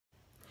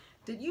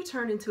Did you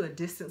turn into a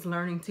distance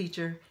learning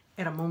teacher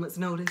at a moment's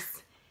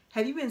notice?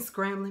 Have you been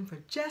scrambling for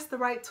just the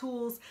right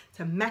tools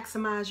to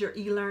maximize your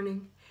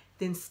e-learning?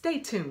 Then stay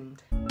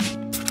tuned.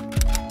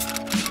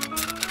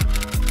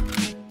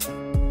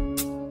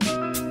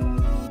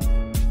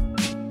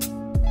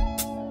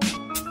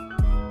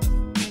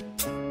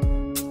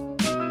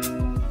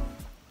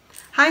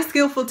 Hi,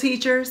 Skillful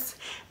Teachers,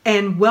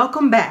 and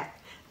welcome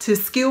back to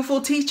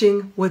Skillful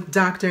Teaching with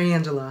Dr.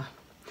 Angela,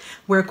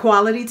 where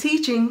quality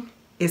teaching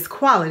is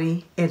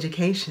quality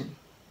education.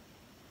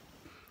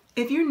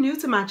 If you're new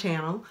to my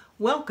channel,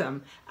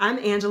 welcome. I'm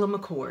Angela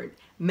McCord,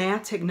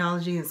 Math,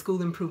 Technology, and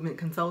School Improvement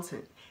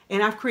Consultant,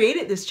 and I've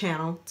created this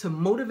channel to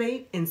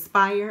motivate,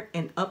 inspire,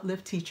 and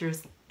uplift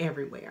teachers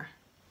everywhere.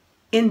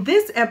 In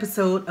this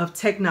episode of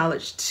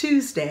TechKNOWLEDGE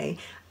Tuesday,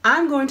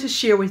 I'm going to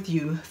share with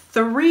you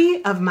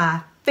 3 of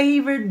my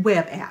favorite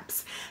web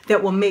apps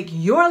that will make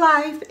your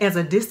life as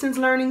a distance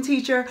learning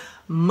teacher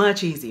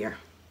much easier.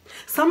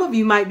 Some of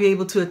you might be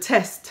able to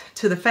attest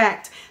to the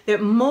fact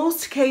that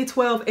most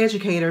K-12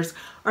 educators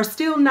are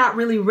still not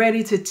really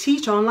ready to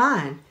teach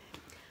online.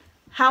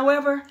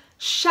 However,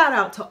 shout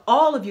out to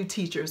all of you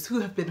teachers who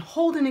have been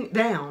holding it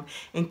down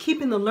and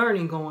keeping the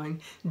learning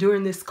going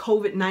during this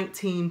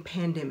COVID-19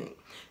 pandemic,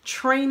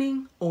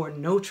 training or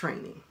no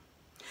training.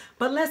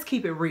 But let's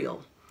keep it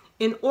real.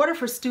 In order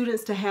for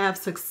students to have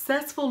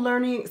successful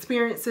learning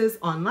experiences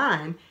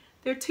online,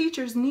 their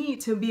teachers need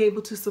to be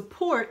able to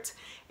support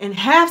and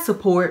have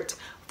support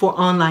for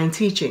online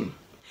teaching.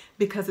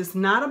 Because it's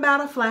not about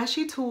a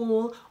flashy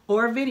tool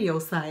or a video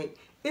site,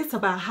 it's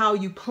about how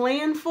you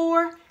plan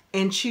for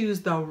and choose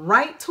the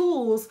right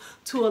tools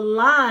to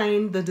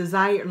align the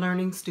desired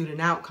learning student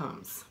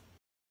outcomes.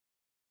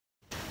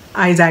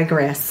 I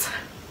digress.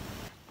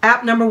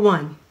 App number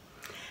 1,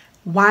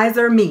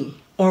 WeiserMe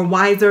or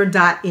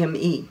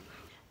Weiser.me.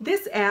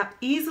 This app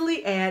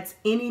easily adds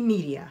any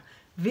media,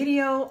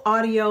 video,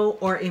 audio,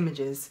 or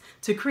images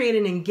to create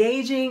an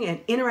engaging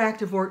and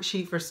interactive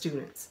worksheet for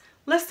students.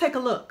 Let's take a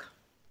look.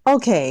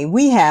 Okay,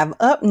 we have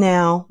up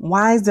now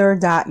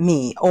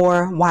Weiser.me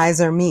or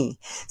WeiserMe.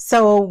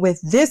 So with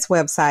this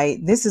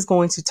website, this is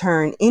going to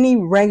turn any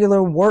regular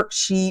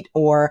worksheet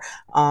or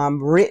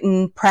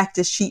written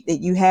practice sheet that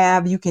you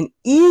have, you can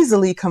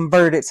easily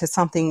convert it to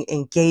something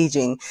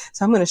engaging.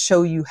 So I'm going to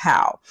show you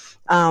how.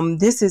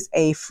 This is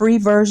a free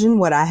version,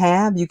 what I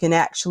have. You can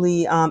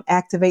actually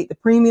activate the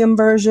premium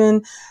version.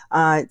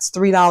 It's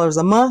 $3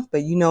 a month,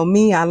 but you know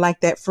me, I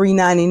like that free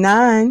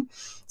 99.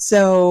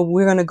 So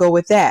we're going to go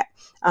with that.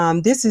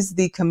 This is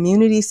the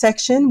community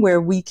section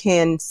where we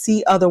can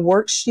see other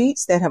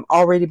worksheets that have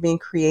already been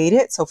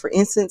created. So for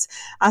instance,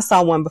 I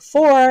saw one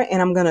before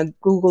and I'm going to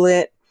Google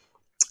it.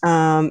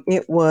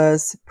 It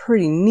was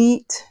pretty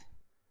neat.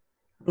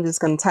 I'm just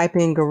going to type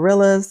in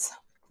gorillas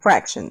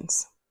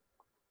fractions.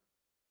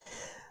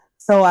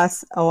 So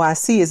I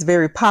see it's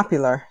very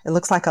popular. It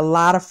looks like a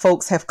lot of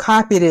folks have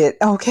copied it,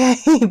 okay,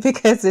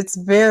 because it's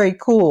very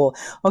cool.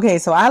 Okay,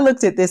 so I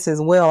looked at this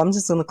as well. I'm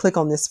just going to click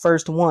on this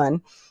first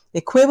one.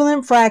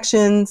 Equivalent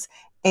fractions,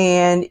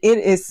 and it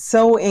is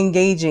so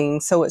engaging.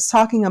 So it's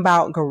talking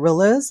about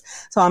gorillas.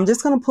 So I'm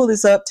just going to pull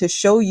this up to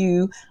show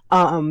you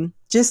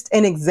just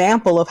an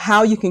example of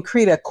how you can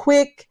create a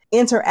quick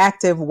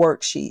interactive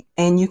worksheet,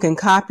 and you can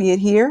copy it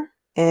here.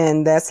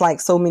 And that's like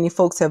so many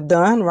folks have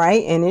done,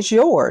 right? And it's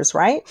yours,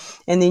 right?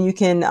 And then you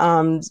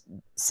can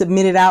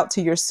submit it out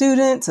to your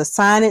students,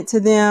 assign it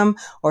to them,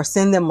 or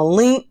send them a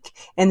link,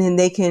 and then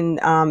they can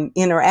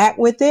interact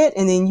with it,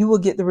 and then you will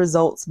get the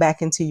results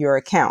back into your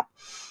account.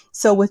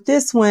 So with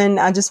this one,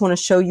 I just want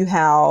to show you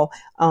how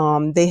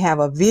they have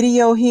a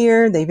video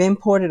here. They've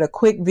imported a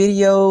quick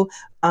video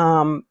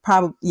from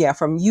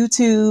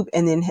YouTube,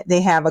 and then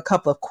they have a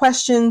couple of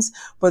questions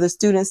for the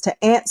students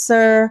to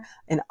answer,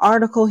 an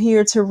article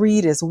here to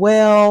read as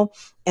well.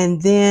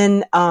 And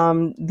then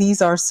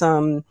these are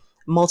some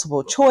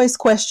multiple choice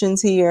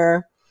questions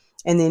here.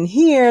 And then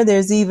here,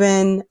 there's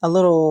even a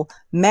little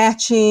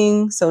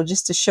matching. So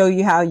just to show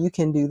you how you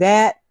can do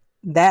that,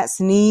 that's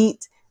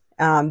neat.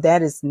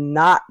 That is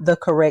not the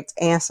correct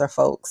answer,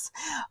 folks.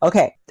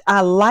 Okay,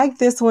 I like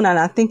this one, and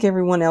I think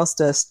everyone else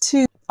does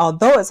too.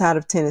 Although it's out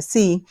of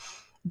Tennessee,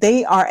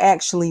 they are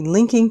actually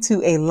linking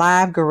to a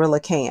live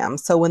gorilla cam.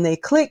 So when they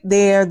click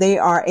there, they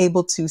are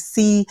able to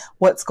see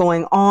what's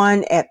going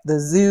on at the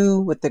zoo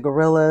with the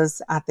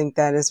gorillas. I think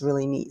that is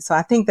really neat. So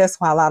I think that's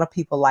why a lot of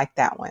people like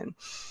that one.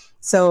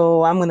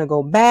 So I'm going to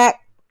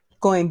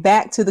going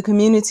back to the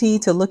community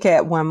to look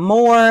at one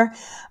more.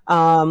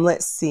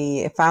 Let's see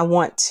if I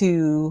want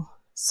to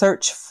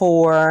search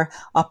for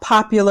a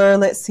popular,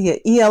 let's see, an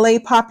ELA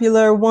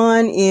popular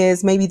one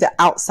is maybe The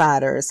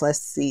Outsiders.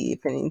 Let's see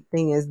if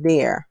anything is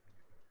there.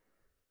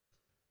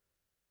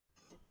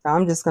 So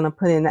I'm just going to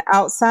put in The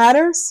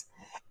Outsiders,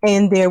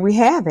 and there we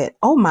have it.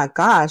 Oh my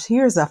gosh,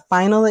 here's a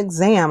final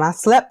exam. I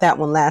slept that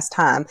one last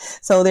time.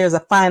 So there's a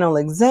final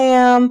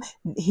exam.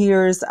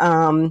 Here's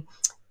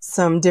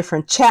some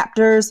different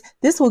chapters.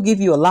 This will give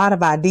you a lot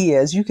of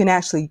ideas. You can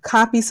actually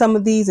copy some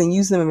of these and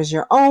use them as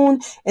your own,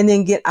 and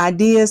then get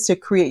ideas to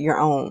create your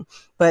own.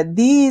 but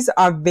these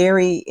are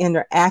very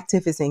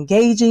interactive. It's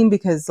engaging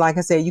because, like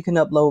I said, you can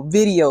upload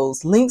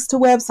videos, links to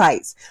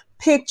websites,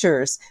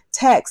 pictures,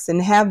 text,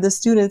 and have the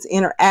students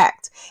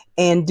interact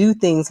and do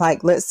things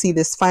like, let's see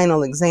this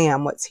final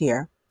exam, what's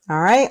here.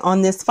 All right,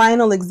 on this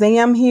final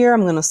exam here,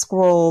 I'm going to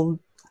scroll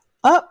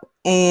up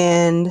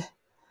and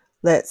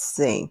let's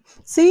see.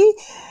 See,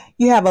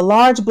 you have a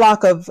large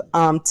block of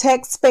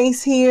text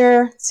space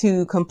here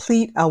to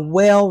complete a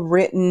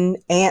well-written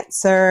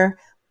answer.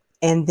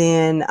 And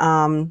then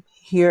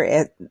here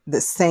at the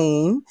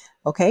same,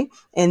 okay.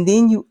 And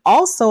then you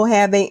also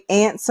have an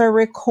answer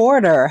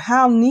recorder.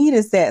 How neat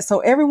is that? So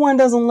everyone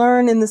doesn't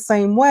learn in the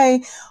same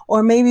way,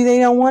 or maybe they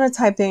don't want to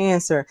type their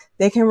answer.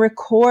 They can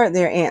record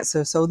their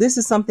answer. So this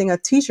is something a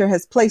teacher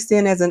has placed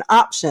in as an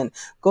option.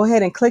 Go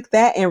ahead and click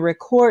that and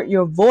record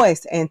your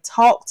voice and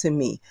talk to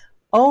me.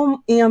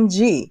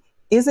 OMG,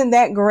 isn't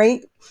that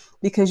great?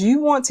 Because you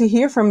want to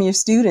hear from your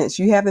students.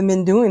 You haven't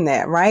been doing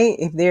that, right?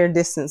 If they're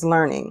distance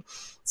learning.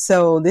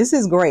 So this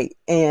is great.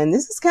 And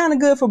this is kind of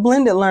good for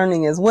blended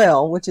learning as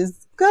well, which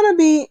is going to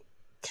be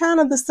kind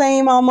of the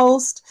same,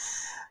 almost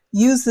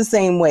used the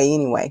same way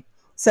anyway.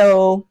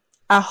 So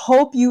I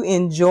hope you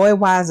enjoy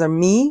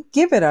WeiserMe.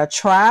 Give it a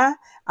try.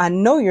 I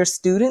know your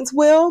students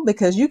will,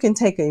 because you can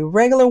take a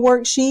regular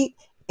worksheet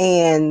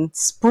and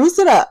spruce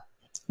it up.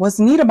 What's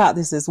neat about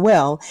this as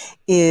well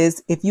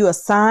is if you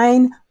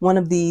assign one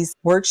of these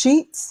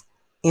worksheets,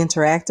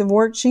 interactive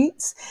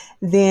worksheets,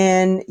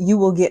 then you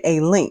will get a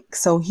link.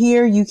 So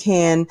here you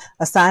can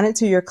assign it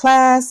to your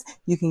class,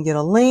 you can get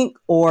a link,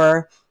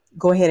 or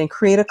go ahead and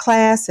create a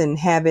class and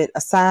have it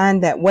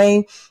assigned that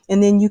way.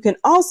 And then you can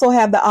also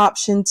have the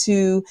option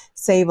to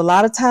save a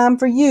lot of time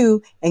for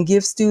you and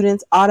give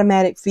students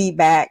automatic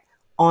feedback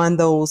on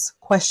those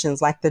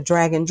questions, like the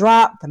drag and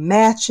drop, the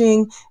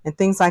matching, and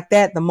things like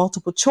that, the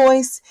multiple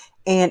choice,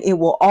 and it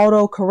will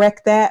auto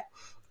correct that.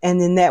 And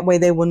then that way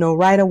they will know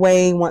right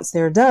away once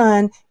they're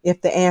done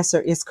if the answer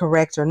is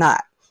correct or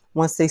not,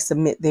 once they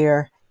submit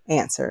their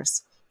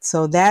answers.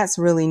 So that's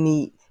really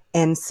neat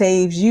and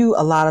saves you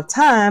a lot of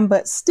time,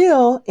 but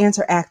still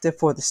interactive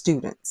for the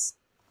students.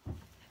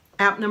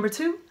 App number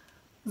 2,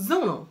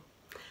 Zonal.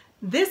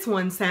 This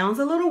one sounds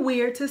a little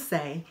weird to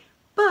say,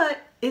 but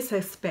it's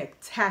a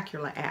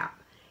spectacular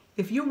app.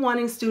 If you're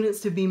wanting students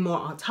to be more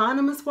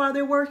autonomous while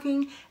they're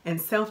working and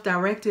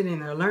self-directed in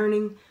their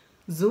learning,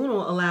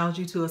 Zonal allows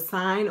you to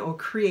assign or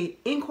create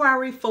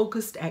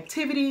inquiry-focused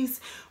activities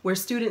where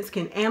students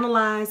can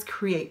analyze,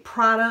 create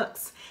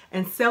products,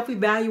 and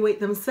self-evaluate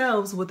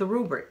themselves with a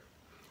rubric.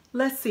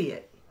 Let's see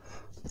it.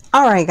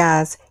 All right,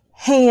 guys,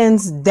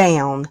 hands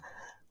down,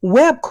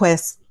 web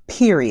quests,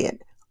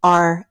 period,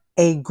 are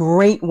a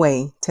great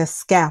way to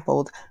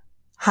scaffold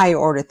higher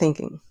order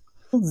thinking.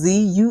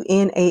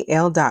 Zonal.com.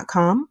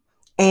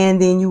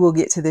 And then you will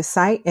get to this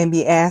site and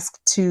be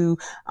asked to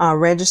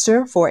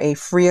register for a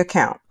free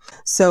account.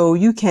 So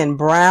you can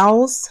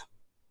browse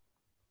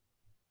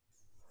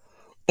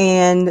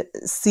and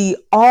see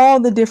all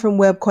the different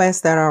web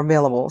quests that are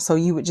available. So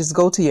you would just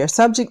go to your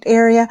subject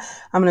area.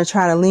 I'm going to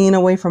try to lean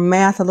away from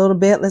math a little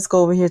bit. Let's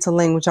go over here to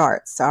language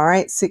arts. All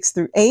right, 6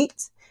 through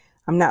 8.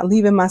 I'm not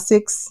leaving my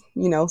 6,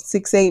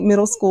 6-8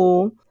 middle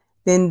school.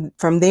 Then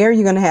from there,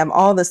 you're going to have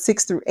all the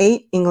 6 through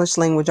 8 English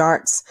language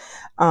arts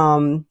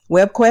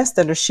web quests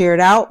that are shared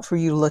out for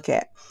you to look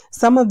at.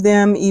 Some of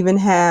them even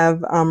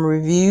have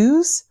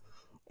reviews.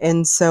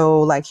 And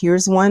so like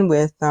here's one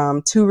with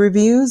 2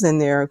 reviews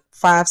and they're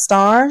 5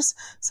 stars.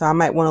 So I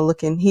might want to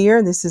look in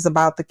here. This is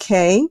about the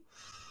K.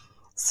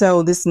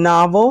 So this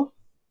novel.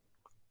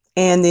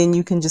 And then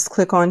you can just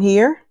click on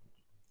here.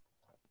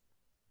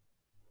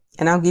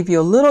 And I'll give you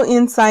a little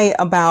insight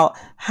about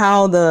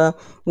how the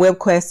web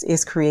quest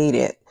is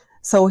created.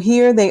 So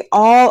here they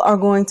all are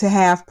going to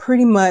have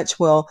pretty much,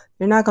 well,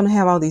 they're not going to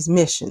have all these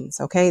missions.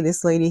 Okay.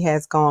 This lady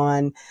has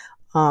gone,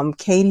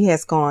 Katie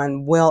has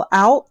gone well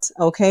out.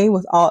 Okay.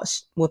 With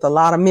a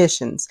lot of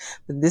missions,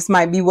 but this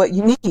might be what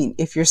you need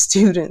if your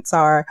students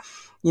are,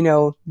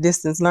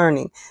 distance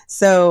learning.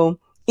 So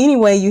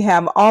anyway, you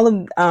have all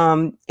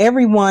of,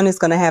 everyone is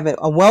going to have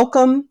a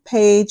welcome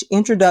page,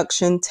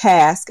 introduction,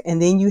 task,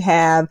 and then you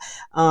have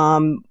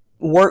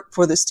work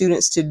for the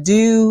students to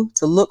do,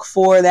 to look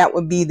for. That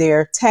would be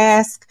their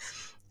task.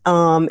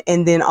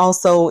 And then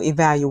also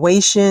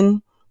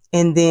evaluation.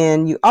 And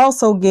then you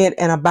also get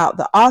an about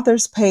the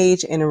authors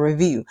page and a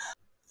review.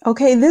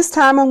 Okay, this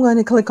time I'm going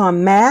to click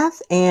on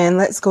math and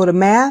let's go to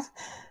math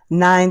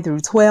 9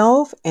 through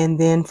 12. And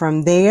then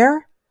from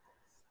there,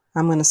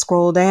 I'm going to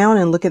scroll down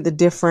and look at the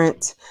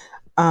different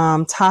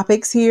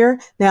topics here.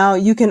 Now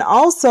you can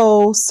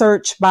also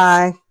search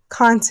by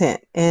content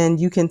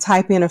and you can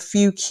type in a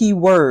few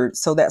keywords.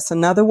 So that's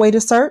another way to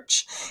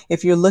search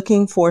if you're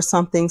looking for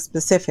something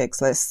specific.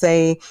 Let's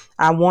say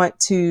I want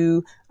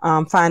to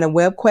find a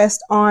web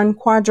quest on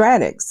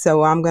quadratics.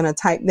 So I'm going to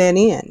type that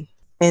in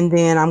and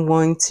then I'm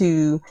going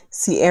to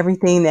see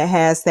everything that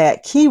has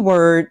that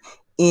keyword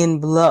in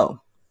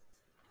below.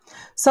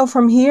 So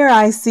from here,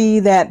 I see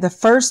that the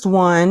first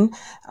one,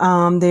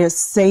 there's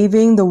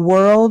saving the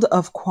world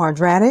of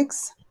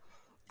quadratics.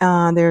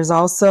 There's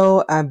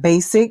also a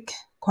basic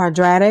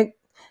quadratic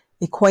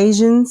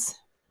equations,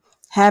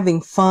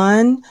 having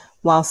fun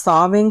while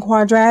solving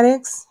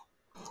quadratics.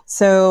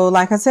 So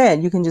like I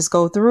said, you can just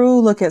go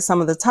through, look at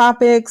some of the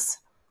topics,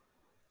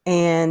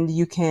 and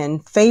you can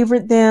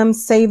favorite them,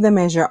 save them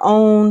as your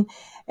own.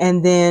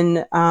 And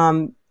then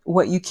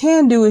what you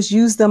can do is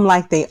use them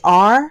like they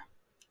are.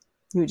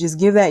 You just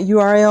give that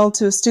URL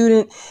to a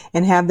student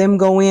and have them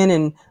go in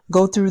and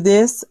go through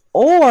this,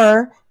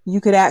 or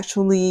you could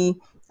actually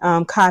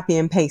copy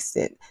and paste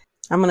it.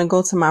 I'm going to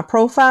go to my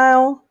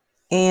profile,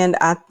 and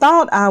I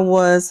thought I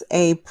was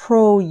a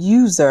pro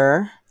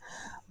user,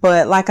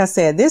 but like I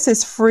said, this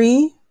is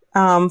free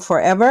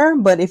forever.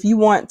 But if you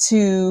want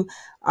to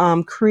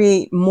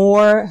create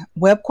more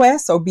web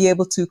quests or be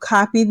able to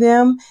copy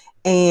them,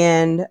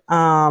 and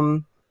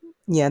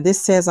yeah,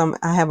 this says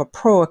I have a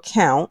pro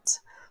account,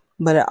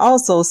 but it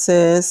also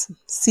says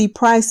see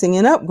pricing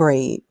and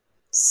upgrade.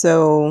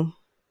 So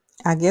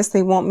I guess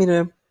they want me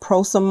to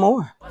pro some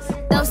more.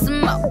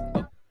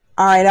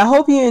 All right, I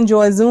hope you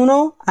enjoy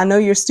Zonal. I know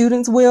your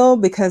students will,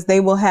 because they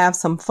will have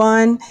some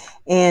fun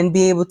and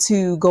be able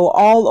to go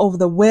all over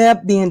the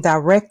web being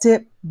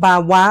directed by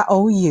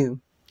YOU.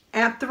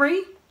 App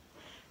 3,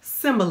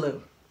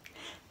 Symbaloo.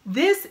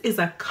 This is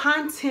a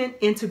content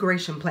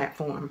integration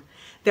platform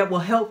that will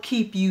help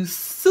keep you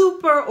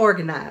super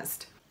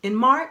organized. In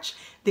March,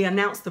 they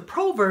announced the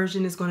pro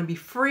version is going to be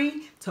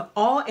free to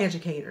all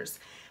educators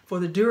for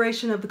the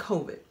duration of the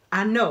COVID.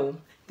 I know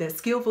that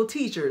skillful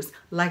teachers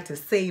like to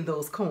save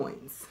those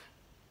coins.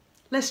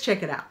 Let's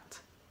check it out.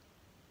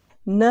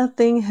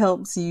 Nothing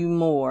helps you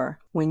more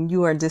when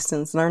you are a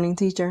distance learning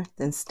teacher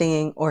than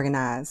staying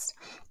organized.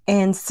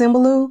 And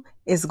Symbaloo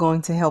is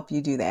going to help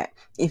you do that.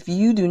 If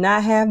you do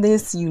not have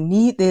this, you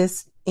need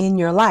this in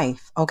your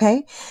life,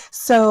 okay?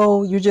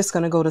 So you're just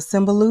going to go to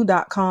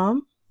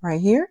Symbaloo.com right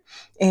here,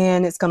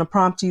 and it's going to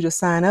prompt you to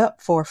sign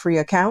up for a free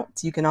account.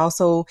 You can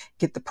also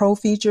get the pro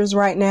features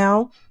right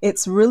now.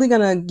 It's really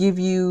going to give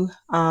you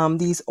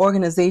these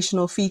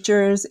organizational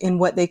features in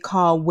what they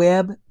call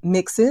web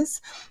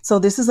mixes. So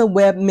this is a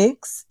web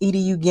mix,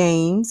 EDU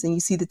games, and you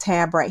see the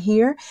tab right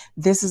here.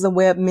 This is a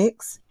web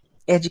mix,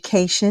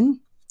 education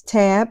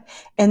tab.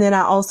 And then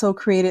I also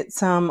created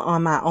some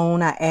on my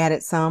own. I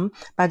added some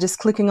by just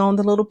clicking on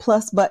the little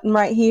plus button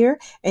right here,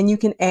 and you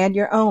can add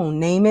your own,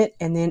 name it,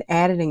 and then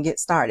add it and get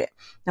started.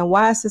 Now,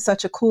 why is this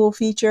such a cool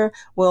feature?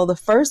 Well, the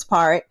first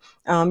part,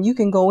 you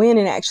can go in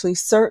and actually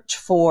search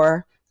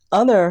for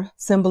other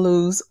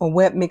Symbaloos or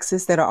web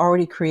mixes that are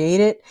already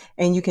created,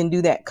 and you can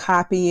do that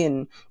copy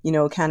and, you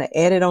know, kind of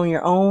edit on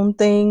your own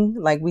thing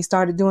like we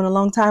started doing a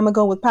long time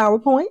ago with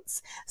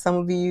PowerPoints. Some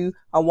of you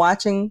are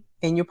watching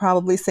and you're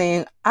probably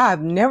saying,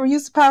 I've never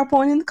used a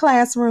PowerPoint in the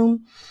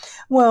classroom.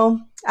 Well,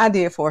 I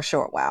did for a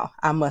short while,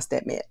 I must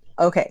admit.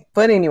 Okay,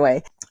 but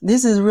anyway,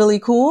 this is really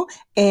cool.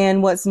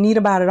 And what's neat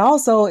about it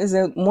also is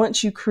that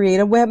once you create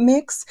a web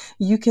mix,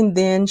 you can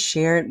then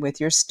share it with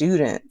your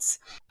students.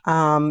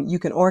 You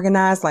can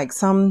organize, like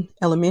some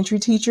elementary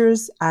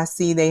teachers, I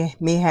see they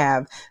may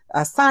have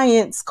a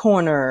science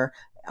corner,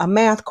 a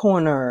math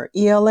corner,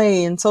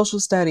 ELA and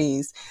social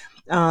studies.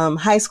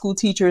 High school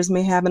teachers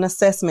may have an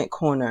assessment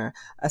corner,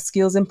 a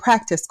skills and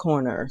practice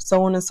corner,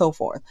 so on and so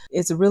forth.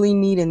 It's really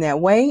neat in that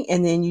way.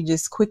 And then you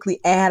just quickly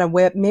add a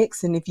web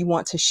mix. And if you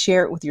want to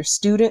share it with your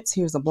students,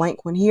 here's a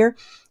blank one here.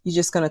 You're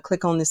just going to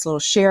click on this little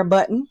share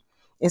button.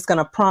 It's going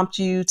to prompt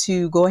you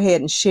to go ahead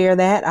and share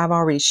that. I've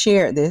already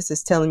shared this.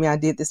 It's telling me I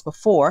did this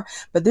before,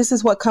 but this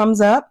is what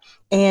comes up,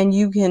 and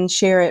you can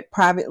share it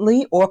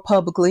privately or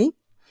publicly.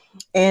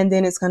 And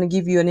then it's going to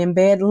give you an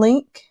embed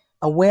link,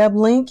 a web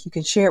link. You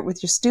can share it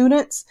with your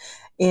students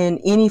in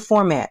any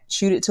format.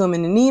 Shoot it to them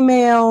in an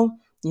email.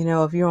 You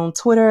know, if you're on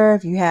Twitter,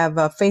 if you have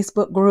a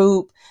Facebook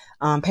group,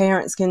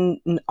 parents can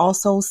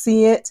also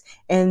see it,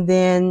 and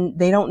then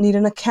they don't need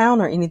an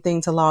account or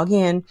anything to log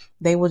in.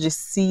 They will just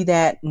see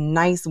that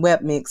nice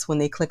web mix when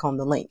they click on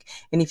the link.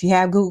 And if you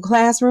have Google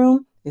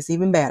Classroom, it's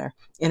even better.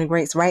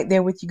 Integrates right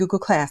there with your Google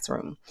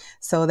Classroom.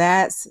 So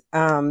that's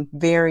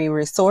very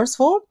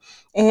resourceful.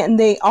 And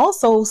they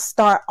also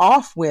start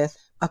off with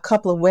a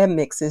couple of web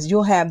mixes.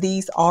 You'll have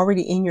these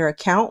already in your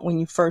account when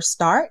you first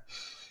start.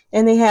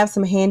 And they have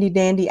some handy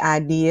dandy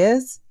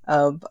ideas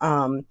of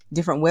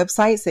different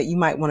websites that you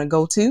might want to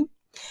go to.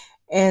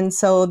 And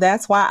so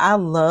that's why I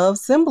love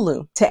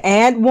Symbaloo. To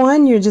add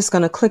one, you're just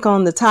going to click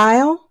on the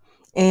tile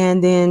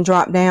and then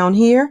drop down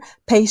here,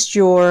 paste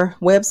your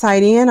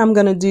website in. I'm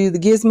going to do the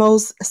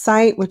Gizmos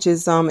site, which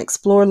is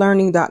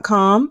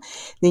explorelearning.com.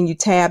 Then you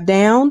tab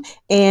down,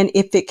 and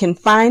if it can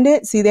find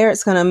it, see there,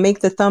 it's going to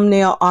make the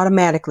thumbnail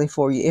automatically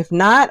for you. If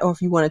not, or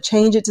if you want to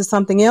change it to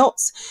something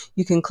else,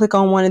 you can click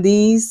on one of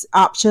these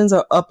options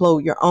or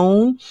upload your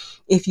own.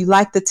 If you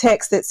like the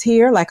text that's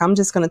here, like I'm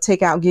just going to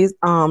take out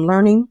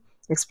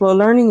Explore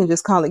Learning and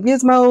just call it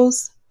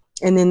Gizmos.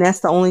 And then that's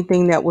the only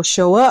thing that will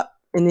show up.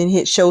 And then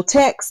hit show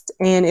text,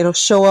 and it'll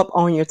show up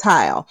on your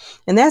tile.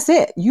 And that's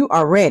it. You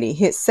are ready.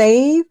 Hit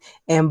save,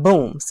 and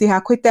boom. See how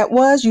quick that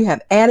was? You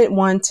have added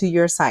one to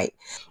your site.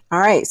 All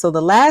right, so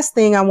the last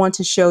thing I want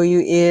to show you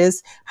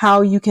is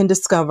how you can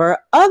discover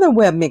other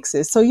web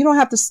mixes. So you don't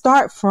have to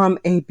start from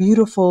a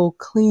beautiful,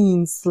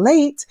 clean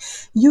slate.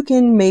 You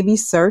can maybe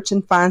search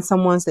and find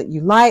some ones that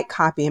you like,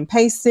 copy and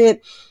paste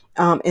it,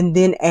 and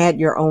then add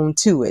your own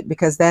to it,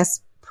 because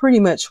that's pretty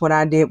much what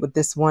I did with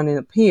this one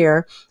up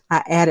here.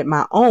 I added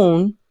my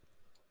own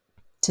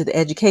to the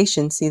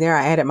education. See there,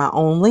 I added my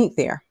own link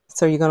there.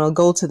 So you're going to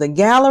go to the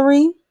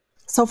gallery.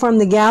 So from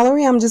the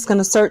gallery, I'm just going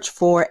to search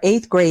for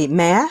 8th grade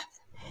math.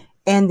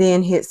 And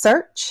then hit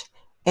search,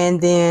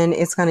 and then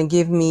it's going to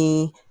give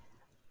me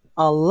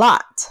a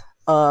lot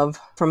of,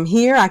 from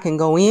here I can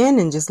go in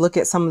and just look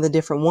at some of the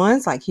different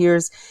ones. Like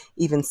here's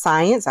even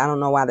science. I don't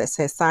know why that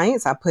says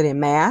science. I put in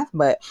math,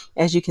 but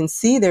as you can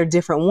see, there are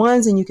different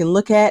ones and you can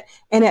look at,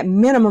 and at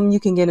minimum you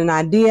can get an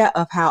idea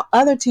of how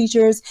other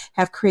teachers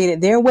have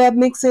created their web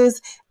mixes,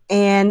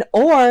 and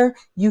or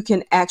you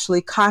can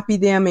actually copy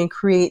them and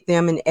create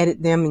them and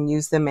edit them and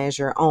use them as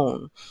your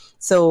own.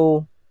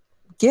 So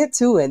get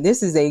to it.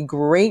 This is a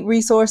great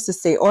resource to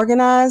stay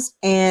organized,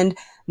 and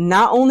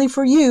not only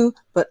for you,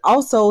 but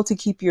also to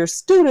keep your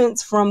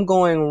students from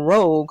going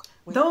rogue.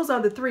 Those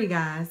are the 3,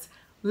 guys.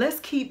 Let's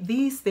keep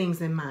these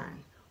things in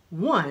mind.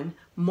 1,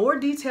 more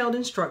detailed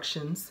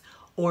instructions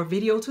or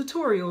video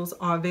tutorials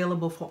are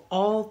available for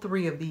all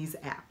 3 of these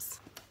apps.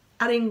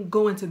 I didn't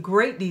go into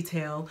great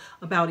detail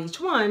about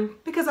each one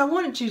because I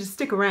wanted you to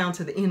stick around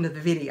to the end of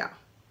the video.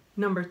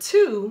 Number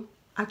 2,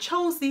 I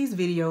chose these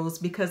videos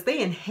because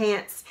they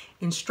enhance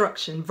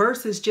instruction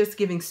versus just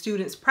giving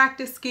students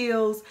practice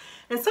skills.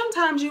 And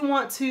sometimes you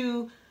want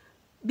to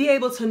be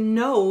able to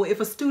know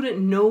if a student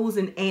knows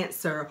an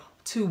answer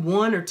to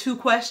 1 or 2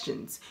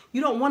 questions.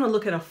 You don't want to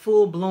look at a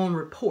full-blown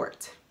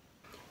report.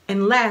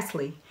 And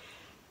lastly,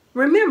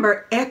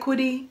 remember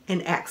equity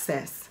and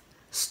access.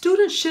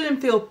 Students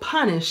shouldn't feel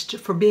punished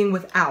for being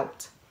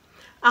without.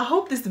 I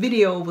hope this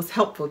video was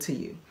helpful to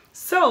you.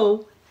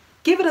 So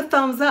give it a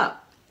thumbs up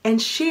and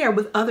share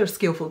with other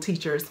skillful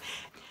teachers.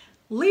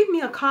 Leave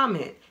me a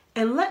comment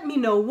and let me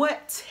know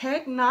what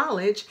tech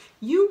knowledge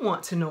you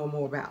want to know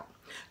more about.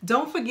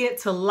 Don't forget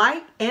to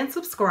like and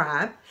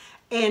subscribe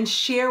and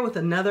share with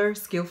another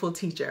skillful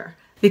teacher,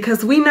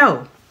 because we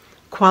know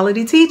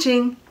quality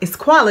teaching is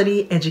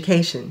quality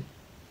education.